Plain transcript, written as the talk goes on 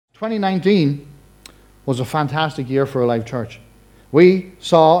2019 was a fantastic year for Alive Church. We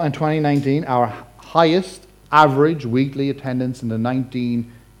saw in 2019 our highest average weekly attendance in the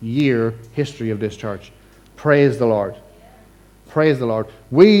 19-year history of this church. Praise the Lord. Praise the Lord.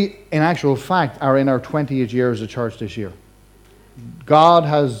 We, in actual fact, are in our 20th year as a church this year.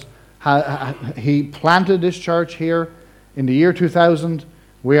 God He planted this church here in the year 2000.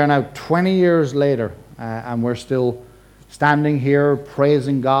 We are now 20 years later, and we're still standing here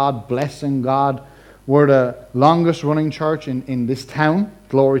praising God, blessing God. We're the longest running church in this town.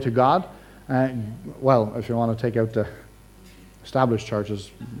 Glory to God. Well, if you want to take out the established churches,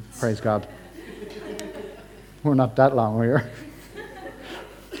 praise God. We're not that long here.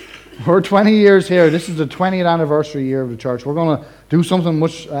 We're 20 years here. This is the 20th anniversary year of the church. We're going to do something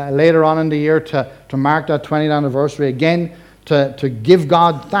much later on in the year to mark that 20th anniversary again, to give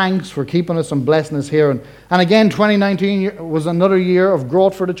God thanks for keeping us and blessing us here. And again, 2019 was another year of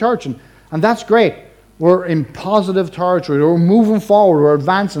growth for the church, and that's great. We're in positive territory. We're moving forward. We're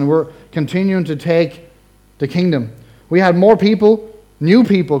advancing. We're continuing to take the kingdom. We had more people, new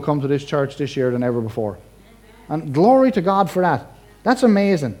people, come to this church this year than ever before. And glory to God for that. That's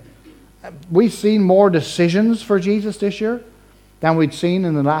amazing. We've seen more decisions for Jesus this year than we'd seen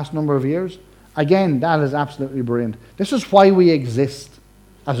in the last number of years. Again, that is absolutely brilliant. This is why we exist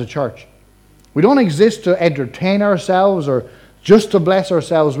as a church. We don't exist to entertain ourselves or just to bless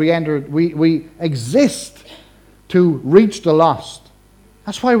ourselves. We exist to reach the lost.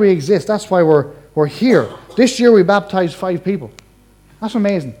 That's why we exist. That's why we're here. This year we baptized 5 people. That's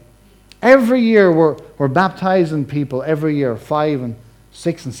amazing. Every year we're baptizing people. Every year, 5 and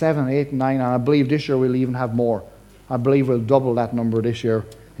 6 and 7 and 8 and 9. And I believe this year we'll even have more. I believe we'll double that number this year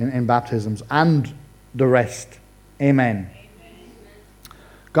in baptisms and the rest. Amen.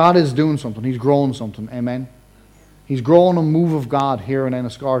 God is doing something. He's growing something. Amen. He's growing a move of God here in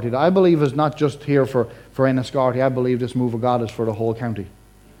Enniscorthy that I believe is not just here for Enniscorthy. I believe this move of God is for the whole county.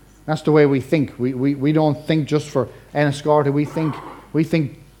 That's the way we think. We don't think just for Enniscorthy. We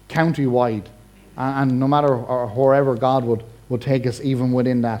think county-wide. And no matter wherever God would take us, even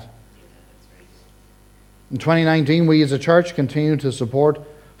within that. In 2019, we as a church continue to support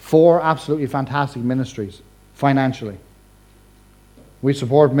 4 absolutely fantastic ministries financially. We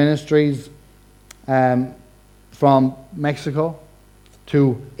support ministries from Mexico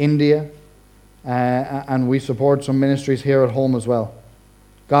to India, and we support some ministries here at home as well.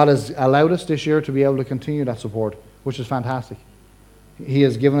 God has allowed us this year to be able to continue that support, which is fantastic. He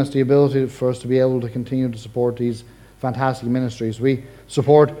has given us the ability for us to be able to continue to support these fantastic ministries. We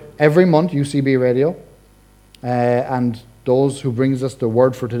support every month UCB Radio, and those who brings us the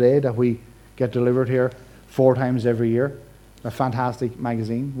word for today that we get delivered here 4 times every year. A fantastic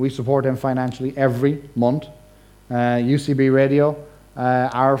magazine. We support them financially every month. UCB Radio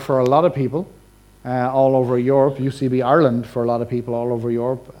are for a lot of people all over Europe. UCB Ireland for a lot of people all over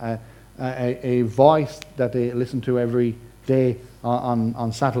Europe. A voice that they listen to every day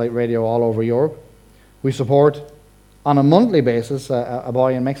on satellite radio all over Europe. We support on a monthly basis a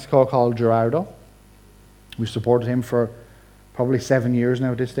boy in Mexico called Gerardo. We've supported him for probably 7 years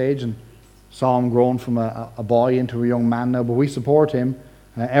now at this stage, and saw him grown from a boy into a young man now. But we support him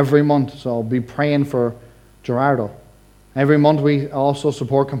every month, so be praying for Gerardo. Every month we also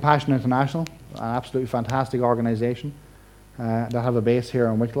support Compassion International, an absolutely fantastic organisation that have a base here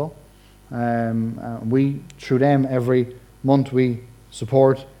in Wicklow. Through them, every month we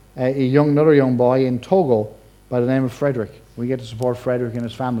support another young boy in Togo by the name of Frederick. We get to support Frederick and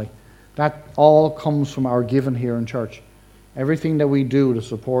his family. That all comes from our giving here in church. Everything that we do, the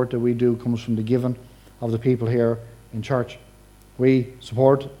support that we do, comes from the giving of the people here in church. We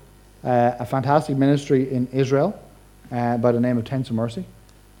support a fantastic ministry in Israel by the name of Tents of Mercy.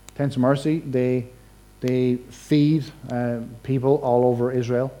 Tents of Mercy, they feed people all over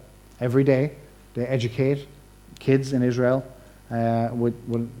Israel every day. They educate kids in Israel with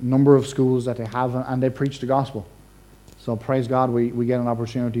a number of schools that they have, and they preach the gospel. So praise God, we get an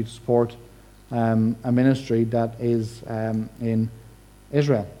opportunity to support a ministry that is in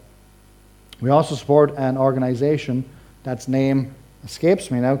Israel. We also support an organization that's name escapes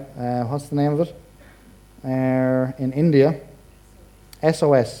me now. What's the name of it? In India,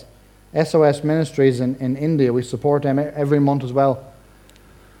 SOS. SOS Ministries in India. We support them every month as well.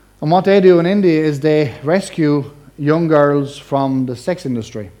 And what they do in India is they rescue young girls from the sex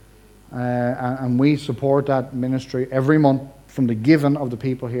industry. And we support that ministry every month from the giving of the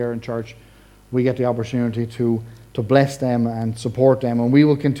people here in church. We get the opportunity to bless them and support them. And we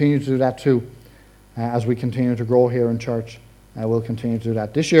will continue to do that too as we continue to grow here in church. We'll continue to do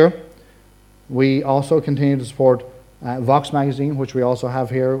that. This year, we also continue to support Vox magazine, which we also have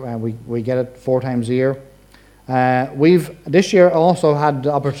here. We get it 4 times a year. We've this year also had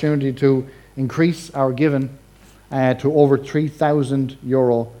the opportunity to increase our giving to over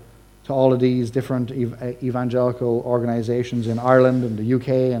 €3,000 to all of these different evangelical organizations in Ireland and the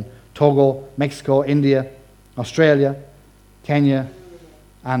UK and Togo, Mexico, India, Australia, Kenya,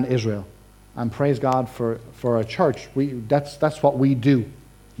 and Israel. And praise God for a church. That's what we do.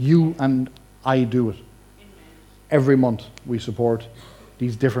 You and I do it. Every month we support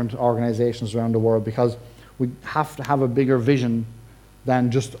these different organizations around the world because we have to have a bigger vision than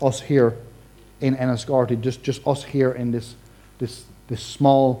just us here in Enniscorthy, just us here in this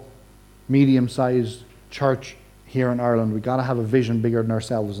small, medium-sized church here in Ireland. We've got to have a vision bigger than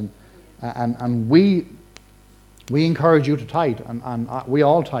ourselves. And we encourage you to tithe, and we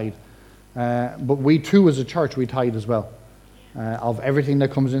all tithe. But we too as a church, we tithe as well. Of everything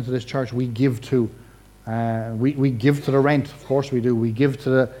that comes into this church, we give to. We give to the rent, of course we do. We give to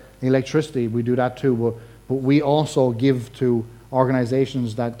the electricity, we do that too. But we also give to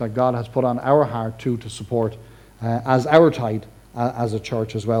organizations that God has put on our heart to support as our tithe as a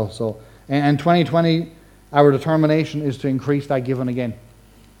church as well. So in 2020, our determination is to increase that giving again.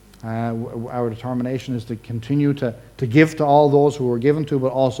 Our determination is to continue to give to all those who we're given to,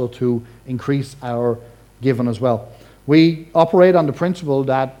 but also to increase our giving as well. We operate on the principle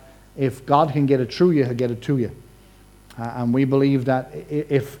that if God can get it through you, He'll get it to you. And we believe that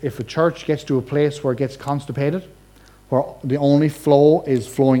if a church gets to a place where it gets constipated, where the only flow is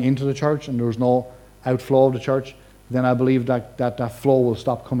flowing into the church and there's no outflow of the church, then I believe that flow will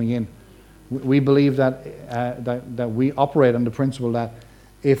stop coming in. We believe that we operate on the principle that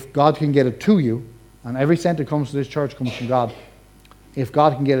if God can get it to you, and every cent that comes to this church comes from God, if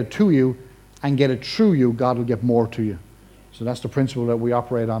God can get it to you and get it through you, God will get more to you. So that's the principle that we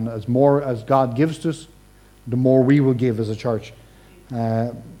operate on. As more as God gives to us, the more we will give as a church.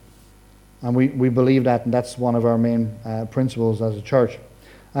 And we believe that, and that's one of our main principles as a church.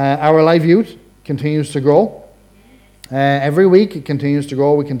 Our live youth continues to grow. Every week it continues to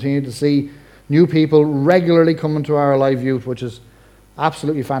grow. We continue to see new people regularly coming to our live youth, which is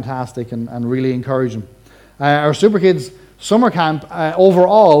absolutely fantastic and really encouraging. Our Super Kids summer camp,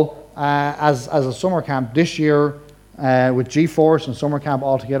 overall, as a summer camp this year, with G-Force and summer camp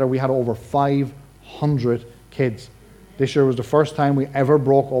altogether, we had over 500 kids. This year was the first time we ever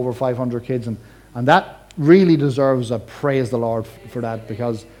broke over 500 kids, and that really deserves a praise the Lord for that,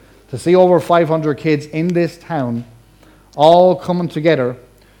 because to see over 500 kids in this town all coming together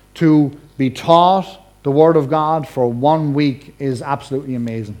to be taught the Word of God for 1 week is absolutely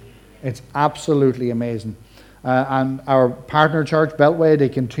amazing. It's absolutely amazing. And our partner church, Beltway, they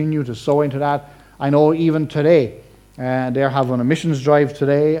continue to sow into that. I know even today, they're having a missions drive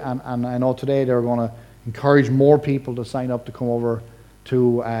today, and I know today they're going to encourage more people to sign up to come over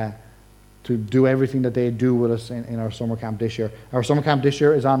to do everything that they do with us in our summer camp this year. Our summer camp this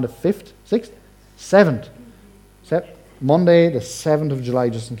year is on the 5th, 6th, 7th. Monday, the 7th of July,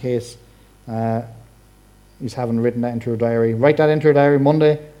 just in case he's haven't written that into your diary. Write that into your diary,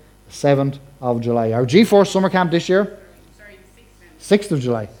 Monday, the 7th of July. Our G-Force summer camp this year? 6th of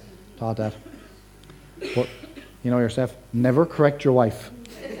July. Thought that. But you know yourself, never correct your wife.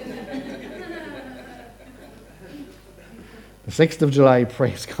 The 6th of July,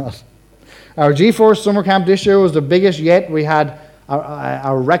 praise God. Our G-Force summer camp this year was the biggest yet. We had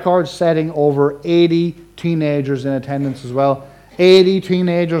our record-setting over 80 teenagers in attendance as well. 80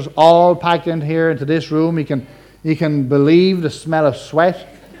 teenagers all packed in here into this room. You can believe the smell of sweat,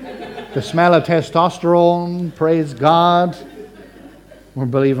 the smell of testosterone. Praise God. We're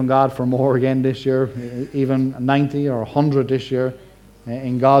believing God for more again this year, even 90 or 100 this year.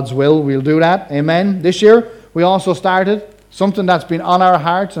 In God's will, we'll do that. Amen. This year, we also started something that's been on our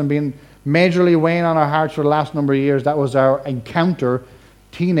hearts and been majorly weighing on our hearts for the last number of years. That was our Encounter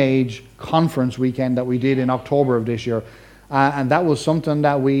Teenage Conference weekend that we did in October of this year. And that was something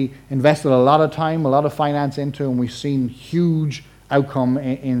that we invested a lot of time, a lot of finance into, and we've seen huge outcome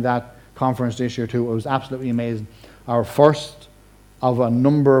in that conference this year too. It was absolutely amazing. Our first of a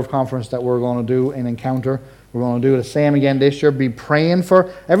number of conferences that we're going to do in Encounter. We're going to do the same again this year. Be praying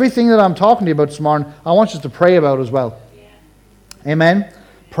for everything that I'm talking to you about this morning. I want you to pray about as well. Yeah. Amen.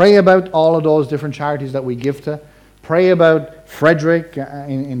 Pray about all of those different charities that we give to. Pray about Frederick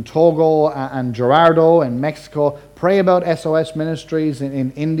in Togo and Gerardo in Mexico. Pray about SOS Ministries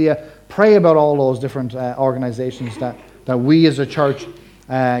in India. Pray about all those different organizations that we as a church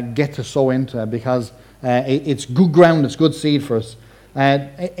get to sow into, because it's good ground, it's good seed for us.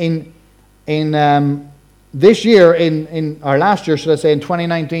 In this year, or last year, should I say, in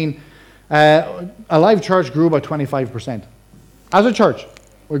 2019, Alive Church grew by 25%. As a church,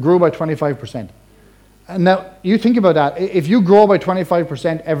 we grew by 25%. And now, you think about that. If you grow by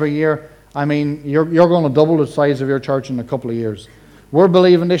 25% every year, I mean, you're going to double the size of your church in a couple of years. We're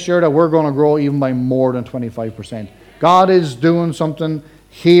believing this year that we're going to grow even by more than 25%. God is doing something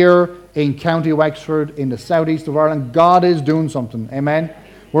here in County Wexford, in the southeast of Ireland. God is doing something. Amen?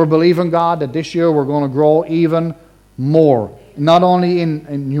 We're believing God that this year we're going to grow even more. Not only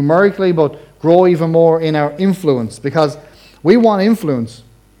in numerically, but grow even more in our influence. Because we want influence.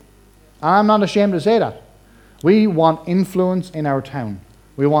 I'm not ashamed to say that. We want influence in our town.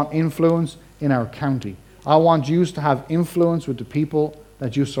 We want influence in our county. I want you to have influence with the people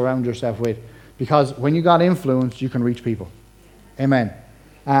that you surround yourself with. Because when you got influence, you can reach people. Amen.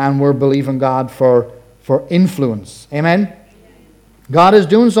 And we're believing God for influence. Amen. God is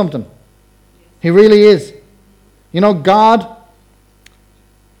doing something. He really is. You know, God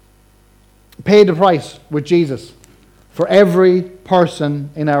paid the price with Jesus for every person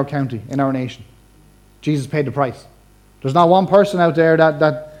in our county, in our nation. Jesus paid the price. There's not one person out there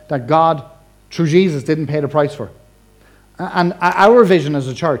that God, through Jesus, didn't pay the price for. And our vision as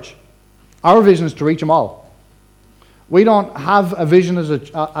a church, our vision is to reach them all. We don't have a vision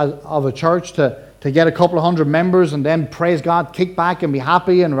of a church to get a couple of hundred members and then praise God, kick back and be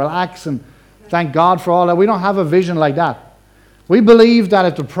happy and relax and thank God for all that. We don't have a vision like that. We believe that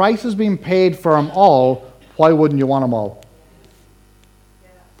if the price is being paid for them all, why wouldn't you want them all?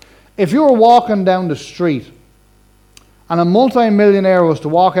 If you were walking down the street and a multi-millionaire was to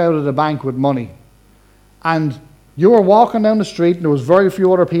walk out of the bank with money, and you were walking down the street and there was very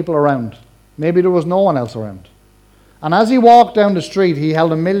few other people around, maybe there was no one else around, and as he walked down the street he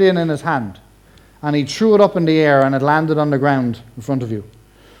held $1 million in his hand and he threw it up in the air and it landed on the ground in front of you,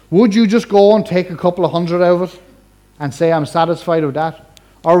 would you just go and take a couple of hundred out of it and say, I'm satisfied with that?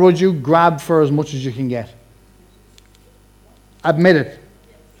 Or would you grab for as much as you can get? Admit it.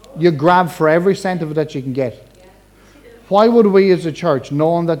 You grab for every cent of it that you can get. Why would we as a church,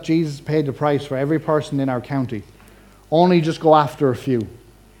 knowing that Jesus paid the price for every person in our county, only just go after a few?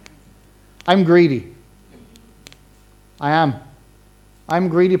 I'm greedy. I am. I'm a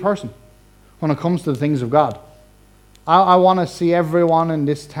greedy person when it comes to the things of God. I want to see everyone in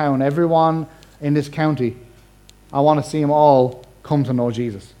this town, everyone in this county, I want to see them all come to know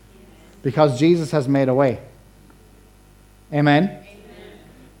Jesus. Because Jesus has made a way. Amen? Amen.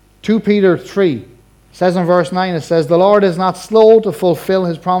 2 Peter 3 says in verse 9, it says, the Lord is not slow to fulfill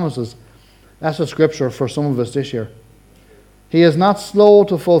his promises. That's a scripture for some of us this year. He is not slow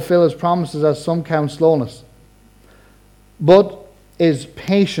to fulfill his promises, as some count slowness, but is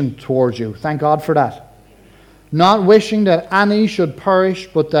patient towards you. Thank God for that. Not wishing that any should perish,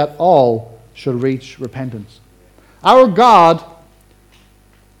 but that all should reach repentance. Our God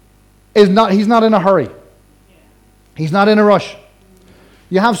is not, he's not in a hurry. He's not in a rush.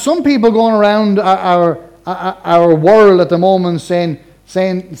 You have some people going around our world at the moment saying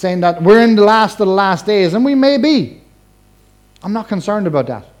that we're in the last of the last days, and we may be. I'm not concerned about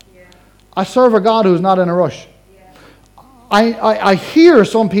that. Yeah. I serve a God who's not in a rush. Yeah. I hear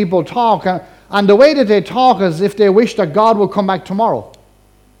some people talk, and the way that they talk is if they wish that God will come back tomorrow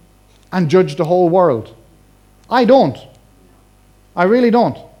and judge the whole world. I don't. I really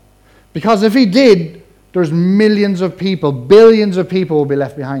don't. Because if he did, there's millions of people, billions of people will be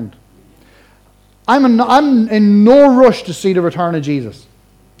left behind. I'm in no rush to see the return of Jesus.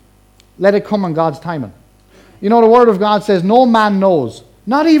 Let it come in God's timing. You know, the Word of God says no man knows.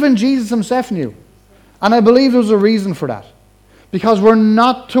 Not even Jesus himself knew. And I believe there's a reason for that. Because we're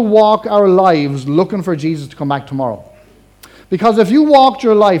not to walk our lives looking for Jesus to come back tomorrow. Because if you walked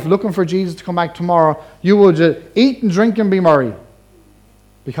your life looking for Jesus to come back tomorrow, you would eat and drink and be merry.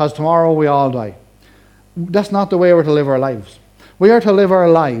 Because tomorrow we all die. That's not the way we're to live our lives. We are to live our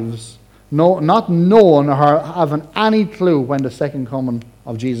lives not knowing or having any clue when the second coming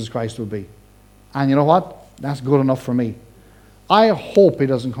of Jesus Christ will be. And you know what? That's good enough for me. I hope he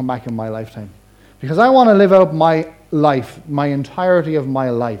doesn't come back in my lifetime. Because I want to live out my life, my entirety of my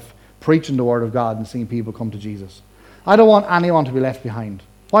life, preaching the Word of God and seeing people come to Jesus. I don't want anyone to be left behind.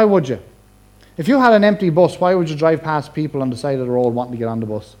 Why would you? If you had an empty bus, why would you drive past people on the side of the road wanting to get on the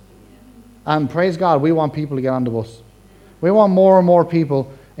bus? And praise God, we want people to get on the bus. We want more and more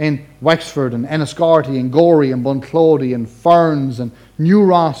people in Wexford and Enniscorthy and Gorey and Bunclody and Ferns and New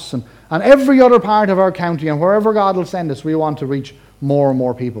Ross and every other part of our county, and wherever God will send us, we want to reach more and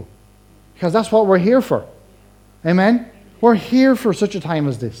more people. Because that's what we're here for. Amen? We're here for such a time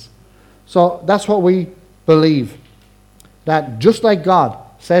as this. So that's what we believe. That just like God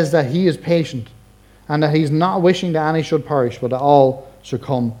says that he is patient and that he's not wishing that any should perish, but that all should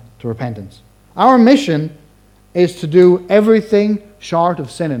come to repentance. Our mission is to do everything short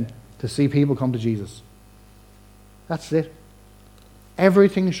of sinning to see people come to Jesus. That's it.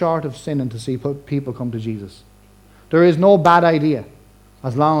 Everything short of sinning to see people come to Jesus. There is no bad idea,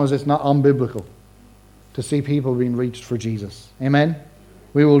 as long as it's not unbiblical, to see people being reached for Jesus. Amen?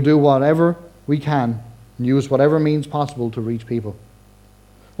 We will do whatever we can and use whatever means possible to reach people.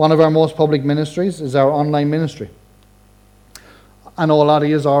 One of our most public ministries is our online ministry. I know a lot of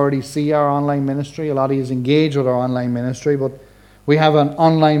you already see our online ministry. A lot of you engage with our online ministry, but we have an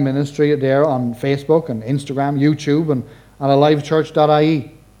online ministry there on Facebook and Instagram, YouTube, and at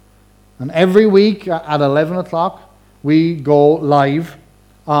alivechurch.ie. And every week at 11 o'clock, we go live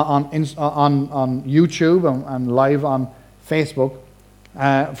on YouTube and live on Facebook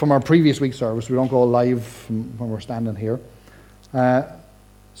from our previous week's service. We don't go live from when we're standing here.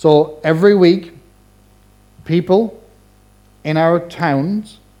 So every week, people in our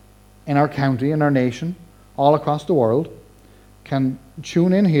towns, in our county, in our nation, all across the world, can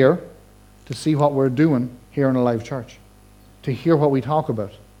tune in here to see what we're doing here in Alive Church, to hear what we talk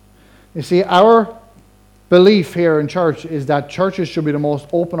about. You see, our belief here in church is that churches should be the most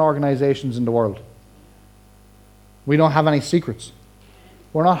open organizations in the world. We don't have any secrets.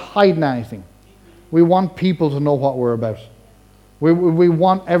 We're not hiding anything. We want people to know what we're about. We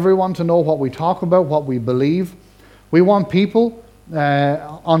want everyone to know what we talk about, what we believe. We want people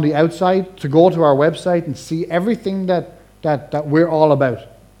on the outside to go to our website and see everything that we're all about.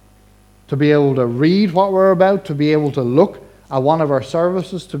 To be able to read what we're about, to be able to look at one of our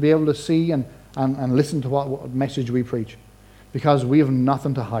services, to be able to see and listen to what message we preach. Because we have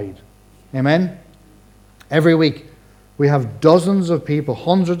nothing to hide. Amen? Every week, we have dozens of people,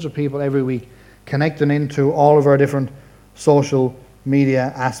 hundreds of people every week connecting into all of our different social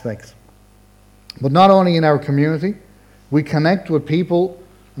media aspects. But not only in our community, we connect with people,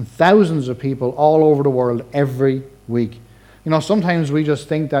 and thousands of people all over the world every week. You know, sometimes we just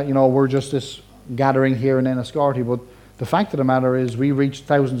think that, we're just this gathering here in Enniscorthy, but the fact of the matter is we reach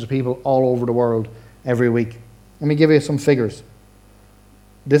thousands of people all over the world every week. Let me give you some figures.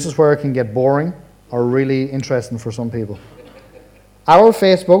 This is where it can get boring or really interesting for some people. Our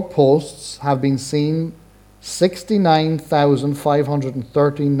Facebook posts have been seen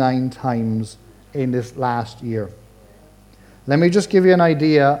 69,539 times in this last year. Let me just give you an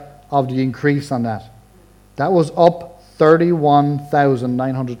idea of the increase on that. That was up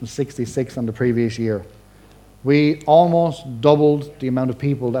 31,966 on the previous year. We almost doubled the amount of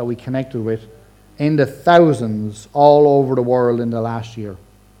people that we connected with in the thousands all over the world in the last year.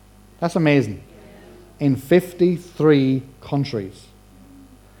 That's amazing. In 53 countries.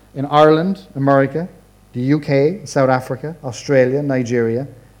 In Ireland, America, the UK, South Africa, Australia, Nigeria,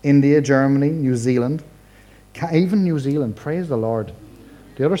 India, Germany, New Zealand. Even New Zealand, praise the Lord.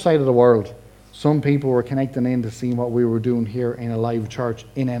 The other side of the world, some people were connecting in to see what we were doing here in Alive Church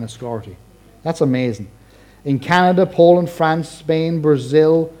in Enniscorthy. That's amazing. In Canada, Poland, France, Spain,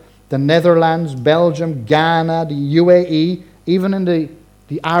 Brazil, the Netherlands, Belgium, Ghana, the UAE, even in the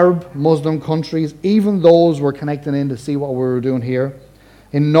Arab Muslim countries, even those were connecting in to see what we were doing here.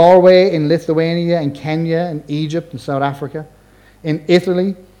 In Norway, in Lithuania, in Kenya, in Egypt, in South Africa, in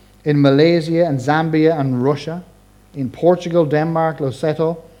Italy, in Malaysia, and Zambia, and Russia, in Portugal, Denmark,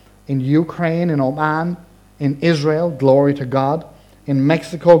 Lesotho, in Ukraine, in Oman, in Israel, glory to God, in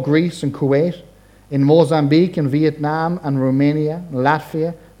Mexico, Greece, and Kuwait, in Mozambique, in Vietnam, and Romania,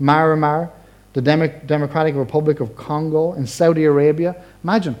 Latvia, Myanmar, the Democratic Republic of Congo, in Saudi Arabia.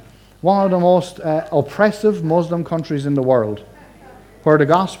 Imagine, one of the most oppressive Muslim countries in the world, where the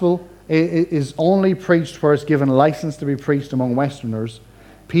gospel is only preached where it's given license to be preached among Westerners.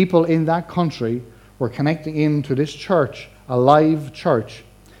 People in that country were connecting into this church, Alive Church,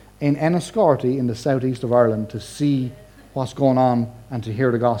 in Enniscorthy in the southeast of Ireland to see what's going on and to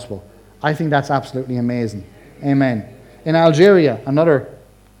hear the gospel. I think that's absolutely amazing. Amen. In Algeria, another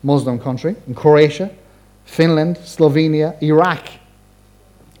Muslim country, in Croatia, Finland, Slovenia, Iraq.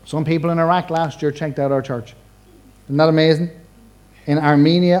 Some people in Iraq last year checked out our church. Isn't that amazing? In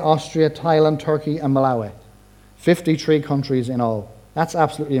Armenia, Austria, Thailand, Turkey, and Malawi. 53 countries in all. That's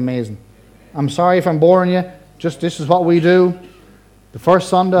absolutely amazing. I'm sorry if I'm boring you. Just this is what we do. The first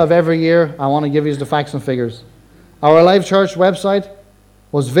Sunday of every year, I want to give you the facts and figures. Our Alive Church website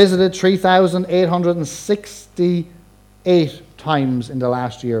was visited 3,868 times in the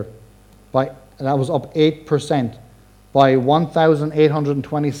last year. That was up 8% by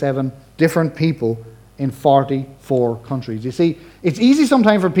 1,827 different people in 44 countries. You see, it's easy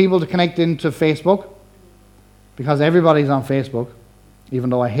sometimes for people to connect into Facebook because everybody's on Facebook, even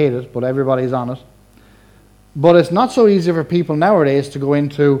though I hate it, but everybody's on it. But it's not so easy for people nowadays to go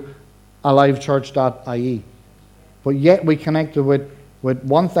into alivechurch.ie. But yet we connected with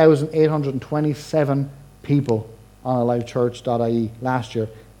 1,827 people on alivechurch.ie last year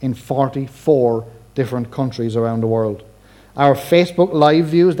in 44 different countries around the world. Our Facebook live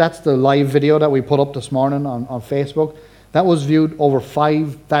views, that's the live video that we put up this morning on Facebook, that was viewed over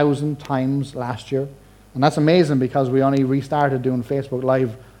 5,000 times last year. And that's amazing because we only restarted doing Facebook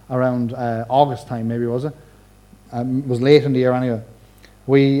live around August time, maybe, was it? It was late in the year anyway.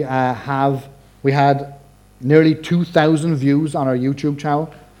 We had nearly 2,000 views on our YouTube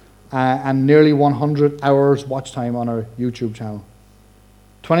channel and nearly 100 hours watch time on our YouTube channel.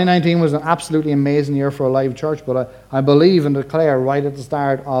 2019 was an absolutely amazing year for Alive Church, but I believe and declare right at the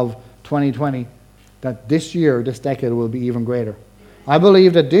start of 2020 that this year, this decade, will be even greater. I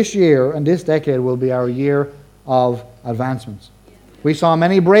believe that this year and this decade will be our year of advancements. We saw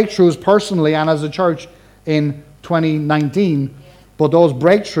many breakthroughs personally and as a church in 2019, but those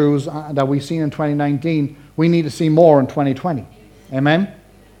breakthroughs that we've seen in 2019, we need to see more in 2020. Amen?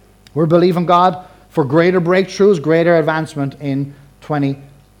 We're believing God for greater breakthroughs, greater advancement in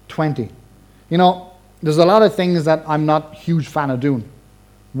 2020. You know, there's a lot of things that I'm not a huge fan of doing.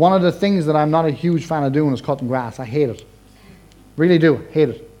 One of the things that I'm not a huge fan of doing is cutting grass. I hate it. Really do. Hate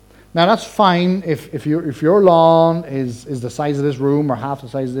it. Now that's fine if your lawn is the size of this room or half the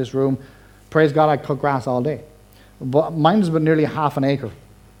size of this room. Praise God, I cut grass all day. But mine's about nearly half an acre.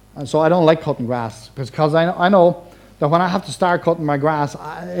 And so I don't like cutting grass because I know that when I have to start cutting my grass,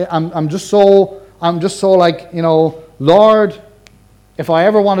 I'm just so like, you know, Lord, if I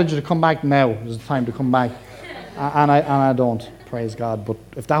ever wanted you to come back now, is the time to come back. And I don't, praise God. But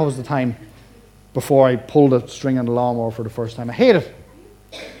if that was the time before I pulled the string on the lawnmower for the first time, I hate it.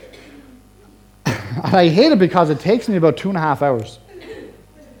 And I hate it because it takes me about 2.5 hours.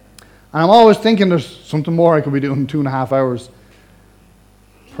 And I'm always thinking there's something more I could be doing in 2.5 hours.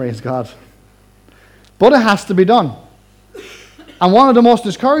 Praise God. But it has to be done. And one of the most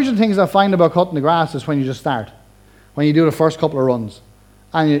discouraging things I find about cutting the grass is when you just start. When you do the first couple of runs.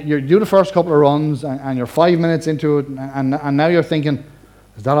 And you do the first couple of runs and you're 5 minutes into it and now you're thinking,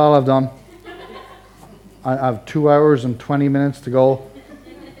 is that all I've done? I have 2 hours and 20 minutes to go.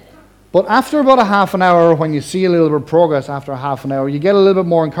 But after about a half an hour, when you see a little bit of progress after a half an hour, you get a little bit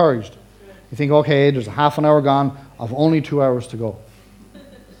more encouraged. You think, okay, there's a half an hour gone, I've only 2 hours to go.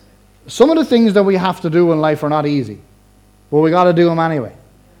 Some of the things that we have to do in life are not easy, but we got to do them anyway.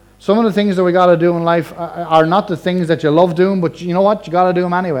 Some of the things that we got to do in life are not the things that you love doing, but you know what? You got to do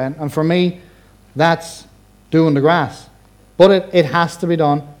them anyway. And for me, that's doing the grass. But it has to be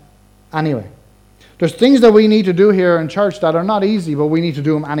done anyway. There's things that we need to do here in church that are not easy, but we need to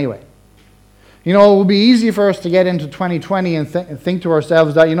do them anyway. You know, it would be easy for us to get into 2020 and think to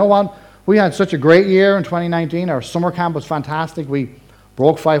ourselves that, you know what? We had such a great year in 2019. Our summer camp was fantastic. We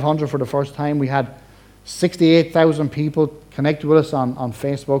broke 500 for the first time. We had 68,000 people connected with us on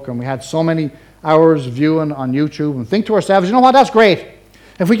Facebook, and we had so many hours viewing on YouTube, and think to ourselves, you know what, that's great.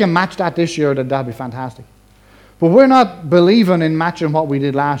 If we can match that this year, then that'd be fantastic. But we're not believing in matching what we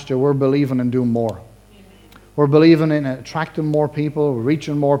did last year. We're believing in doing more. We're believing in attracting more people,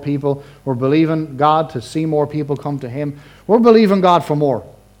 reaching more people. We're believing God to see more people come to Him. We're believing God for more.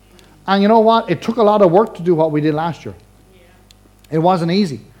 And you know what? It took a lot of work to do what we did last year. It wasn't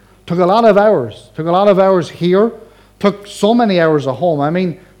easy. Took a lot of hours. Took a lot of hours here. Took so many hours at home. I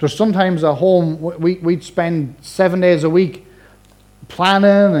mean, there's sometimes at home we'd spend 7 days a week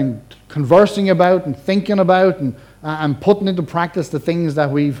planning and conversing about and thinking about and putting into practice the things that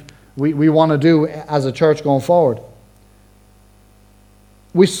we want to do as a church going forward.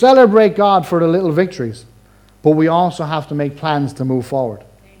 We celebrate God for the little victories, but we also have to make plans to move forward.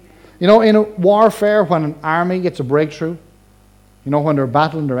 Amen. You know, in a warfare, when an army gets a breakthrough, you know, when they're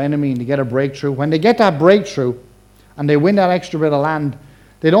battling their enemy and they get a breakthrough, when they get that breakthrough and they win that extra bit of land,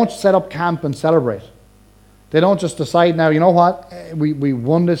 they don't set up camp and celebrate. They don't just decide now, you know what, we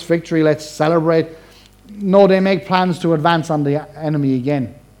won this victory, let's celebrate. No, they make plans to advance on the enemy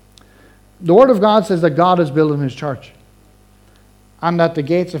again. The Word of God says that God is building His church and that the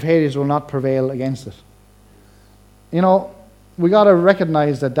gates of Hades will not prevail against it. You know, we got to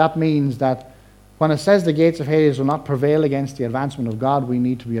recognize that means that when it says the gates of Hades will not prevail against the advancement of God, we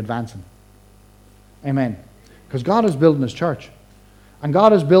need to be advancing. Amen. Because God is building His church. And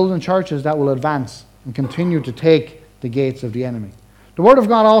God is building churches that will advance and continue to take the gates of the enemy. The Word of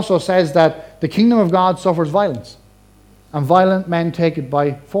God also says that the kingdom of God suffers violence, and violent men take it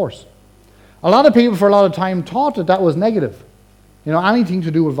by force. A lot of people for a lot of time thought that was negative. You know, anything to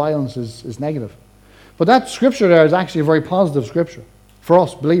do with violence is negative. But that scripture there is actually a very positive scripture for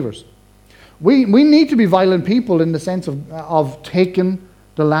us believers. We need to be violent people in the sense of taking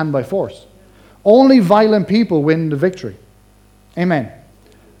the land by force. Only violent people win the victory. Amen.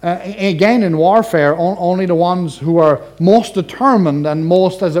 Again, in warfare, only the ones who are most determined and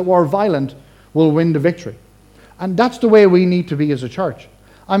most, as it were, violent will win the victory. And that's the way we need to be as a church.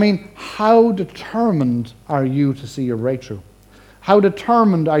 I mean, how determined are you to see your breakthrough? How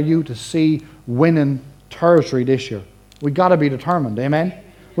determined are you to see winning territory this year? We've got to be determined. Amen?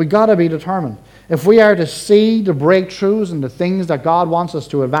 We've got to be determined. If we are to see the breakthroughs and the things that God wants us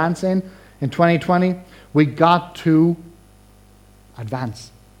to advance in 2020, we've got to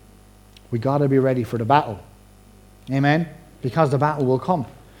advance. We've got to be ready for the battle. Amen? Because the battle will come.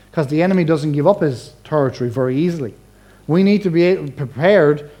 Because the enemy doesn't give up his territory very easily. We need to be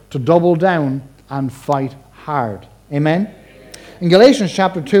prepared to double down and fight hard. Amen? In Galatians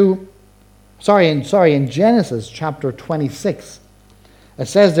chapter 2, in Genesis chapter 26, it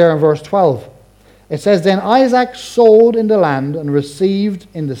says there in verse 12, it says, Then Isaac sowed in the land and received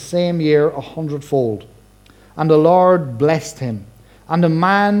in the same year 100-fold. And the Lord blessed him. And the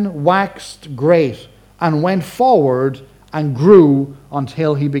man waxed great and went forward and grew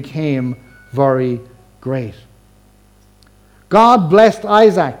until he became very great. God blessed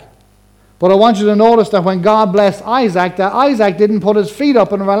Isaac. But I want you to notice that when God blessed Isaac, that Isaac didn't put his feet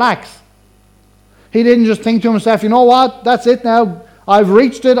up and relax. He didn't just think to himself, you know what, that's it now. I've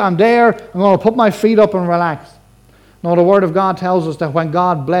reached it, I'm there, I'm going to put my feet up and relax. No, the Word of God tells us that when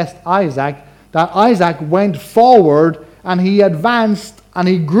God blessed Isaac, that Isaac went forward and he advanced and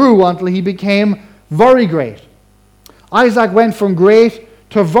he grew until he became very great. Isaac went from great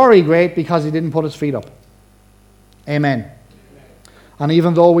to very great because he didn't put his feet up. Amen. And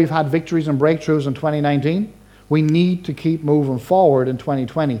even though we've had victories and breakthroughs in 2019, we need to keep moving forward in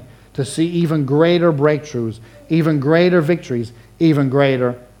 2020 to see even greater breakthroughs, even greater victories, even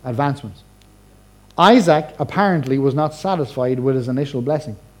greater advancements. Isaac apparently was not satisfied with his initial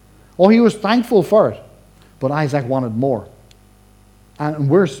blessing. Oh, he was thankful for it, but Isaac wanted more. And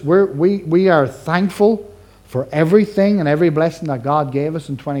we are thankful for everything and every blessing that God gave us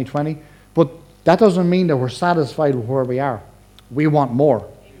in 2020, but that doesn't mean that we're satisfied with where we are. We want more.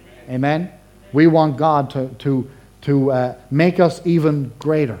 Amen? We want God to make us even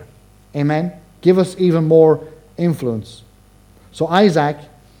greater. Amen? Give us even more influence. So Isaac,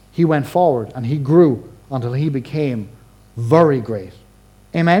 he went forward and he grew until he became very great.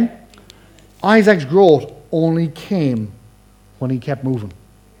 Amen? Isaac's growth only came when he kept moving.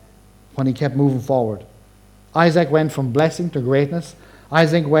 When he kept moving forward. Isaac went from blessing to greatness.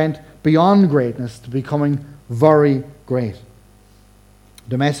 Isaac went beyond greatness to becoming very great.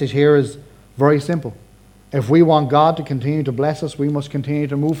 The message here is very simple. If we want God to continue to bless us, we must continue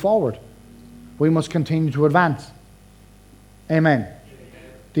to move forward. We must continue to advance. Amen.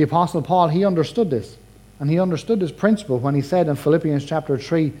 The Apostle Paul, he understood this. And he understood this principle when he said in Philippians chapter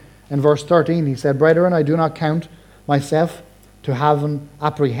 3 and verse 13, he said, Brethren, I do not count myself to have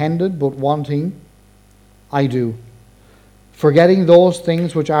apprehended, but one thing I do, forgetting those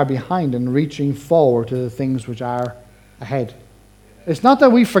things which are behind and reaching forward to the things which are ahead. It's not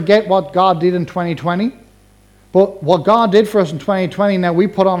that we forget what God did in 2020, but what God did for us in 2020, now we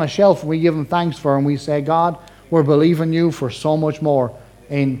put on a shelf and we give Him thanks for, and we say, God, we're believing you for so much more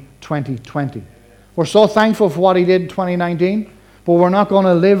in 2020. We're so thankful for what He did in 2019, but we're not going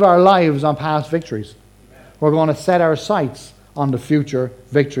to live our lives on past victories. We're going to set our sights on the future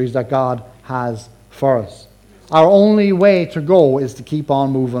victories that God has for us. Our only way to go is to keep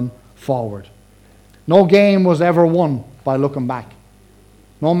on moving forward. No game was ever won by looking back.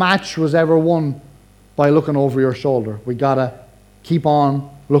 No match was ever won by looking over your shoulder. We got to keep on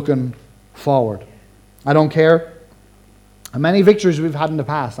looking forward. I don't care how many victories we've had in the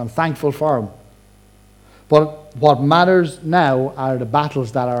past. I'm thankful for them. But what matters now are the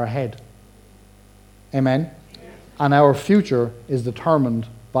battles that are ahead. Amen? And our future is determined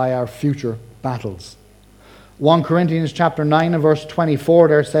by our future battles. 1 Corinthians chapter 9 and verse 24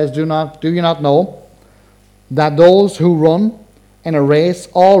 there says, Do you not know that those who run in a race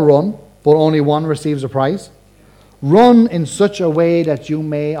all run, but only one receives a prize? Run in such a way that you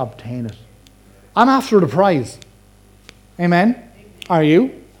may obtain it. I'm after the prize. Amen? Are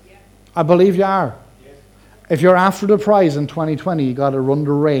you? I believe you are. If you're after the prize in 2020, you got to run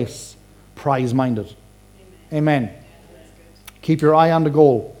the race prize-minded. Amen. Keep your eye on the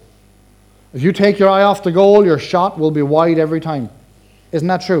goal. If you take your eye off the goal, your shot will be wide every time. Isn't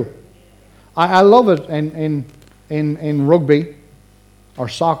that true? I love it in rugby or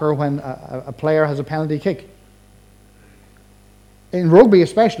soccer when a player has a penalty kick. In rugby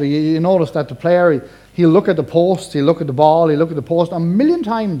especially, you notice that the player, he'll look at the post, he'll look at the ball, he'll look at the post a million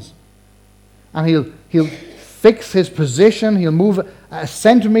times. And he'll fix his position. He'll move a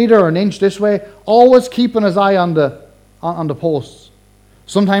centimeter or an inch this way, always keeping his eye on the posts.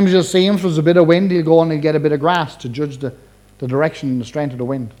 Sometimes you'll see him, if there's a bit of wind, he'll go and he'll get a bit of grass to judge the direction and the strength of the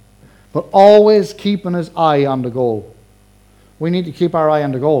wind. But always keeping his eye on the goal. We need to keep our eye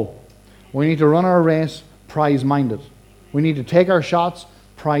on the goal. We need to run our race prize-minded. We need to take our shots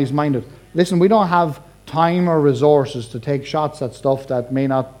prize-minded. Listen, we don't have time or resources to take shots at stuff that may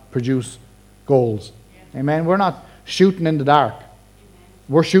not produce goals. Amen? We're not shooting in the dark.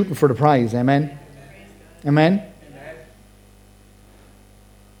 We're shooting for the prize. Amen? Amen?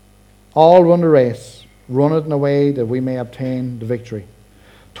 All run the race. Run it in a way that we may obtain the victory.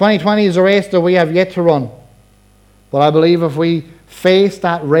 2020 is a race that we have yet to run. But I believe if we face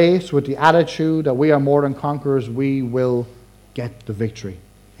that race with the attitude that we are more than conquerors, we will get the victory.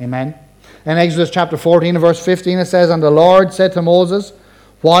 Amen? In Exodus chapter 14 and verse 15 it says, "And the Lord said to Moses,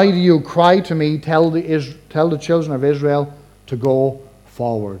 Why do you cry to me? Tell the children of Israel to go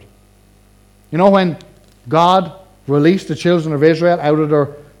forward." You know, when God released the children of Israel out of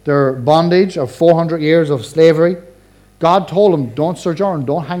their bondage of 400 years of slavery, God told them, don't sojourn,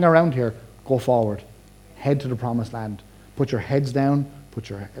 don't hang around here, go forward. Head to the promised land. Put your heads down,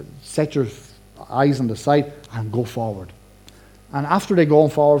 set your eyes on the sight, and go forward. And after they go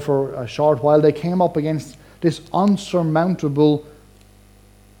forward for a short while, they came up against this unsurmountable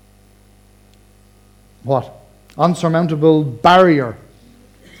barrier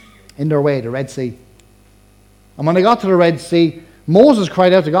in their way, the Red Sea. And when they got to the Red Sea, Moses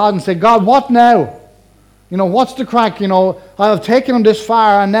cried out to God and said, "God, what now? What's the crack? I have taken them this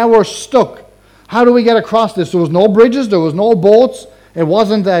far and now we're stuck. How do we get across this?" There was no bridges, there was no boats. It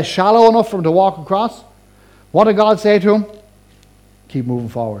wasn't shallow enough for them to walk across. What did God say to him? Keep moving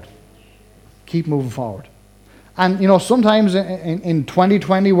forward. Keep moving forward. And sometimes in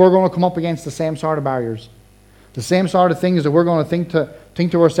 2020 we're going to come up against the same sort of barriers. The same sort of things that we're going to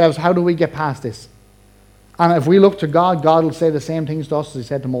think to ourselves, how do we get past this? And if we look to God, God will say the same things to us as he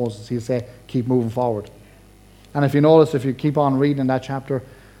said to Moses. He'll say, keep moving forward. And if you notice, if you keep on reading in that chapter,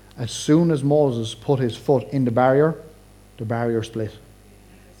 as soon as Moses put his foot in the barrier split.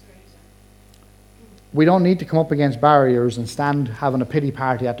 We don't need to come up against barriers and stand having a pity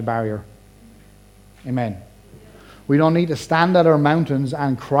party at the barrier. Amen. We don't need to stand at our mountains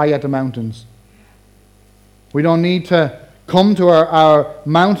and cry at the mountains. We don't need to come to our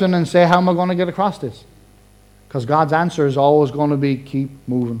mountain and say, how am I going to get across this? Because God's answer is always going to be, keep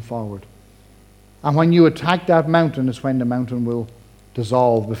moving forward. And when you attack that mountain, is when the mountain will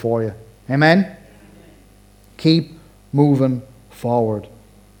dissolve before you. Amen? Keep moving forward.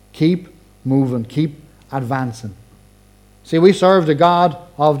 Keep moving. Keep advancing. See, we serve the God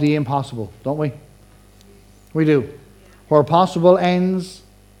of the impossible, don't we? We do. Where possible ends,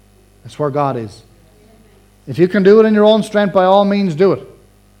 that's where God is. If you can do it in your own strength, by all means do it.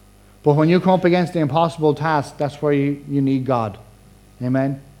 But when you come up against the impossible task, that's where you need God.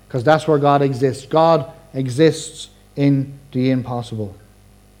 Amen? Because that's where God exists. God exists in the impossible.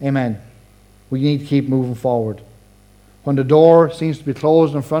 Amen. We need to keep moving forward. When the door seems to be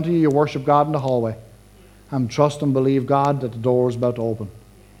closed in front of you, you worship God in the hallway. And trust and believe God that the door is about to open.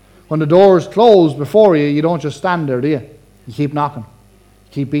 When the door is closed before you, you don't just stand there, do you? You keep knocking.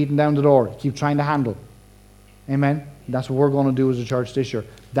 You keep beating down the door. You keep trying to handle. Amen? That's what we're going to do as a church this year.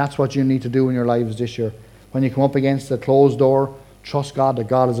 That's what you need to do in your lives this year. When you come up against a closed door, trust God that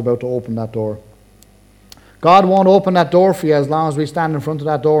God is about to open that door. God won't open that door for you as long as we stand in front of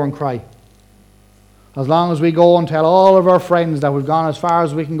that door and cry. As long as we go and tell all of our friends that we've gone as far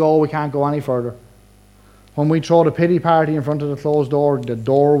as we can go, we can't go any further. When we throw the pity party in front of the closed door, the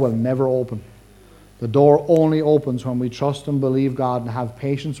door will never open. The door only opens when we trust and believe God and have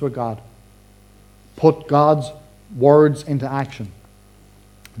patience with God. Put God's words into action.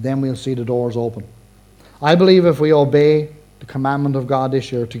 Then we'll see the doors open. I believe if we obey the commandment of God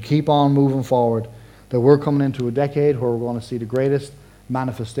this year to keep on moving forward, that we're coming into a decade where we're going to see the greatest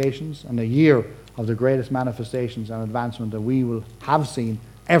manifestations and a year of the greatest manifestations and advancement that we will have seen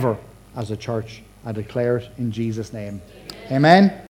ever as a church. I declare it in Jesus' name. Amen.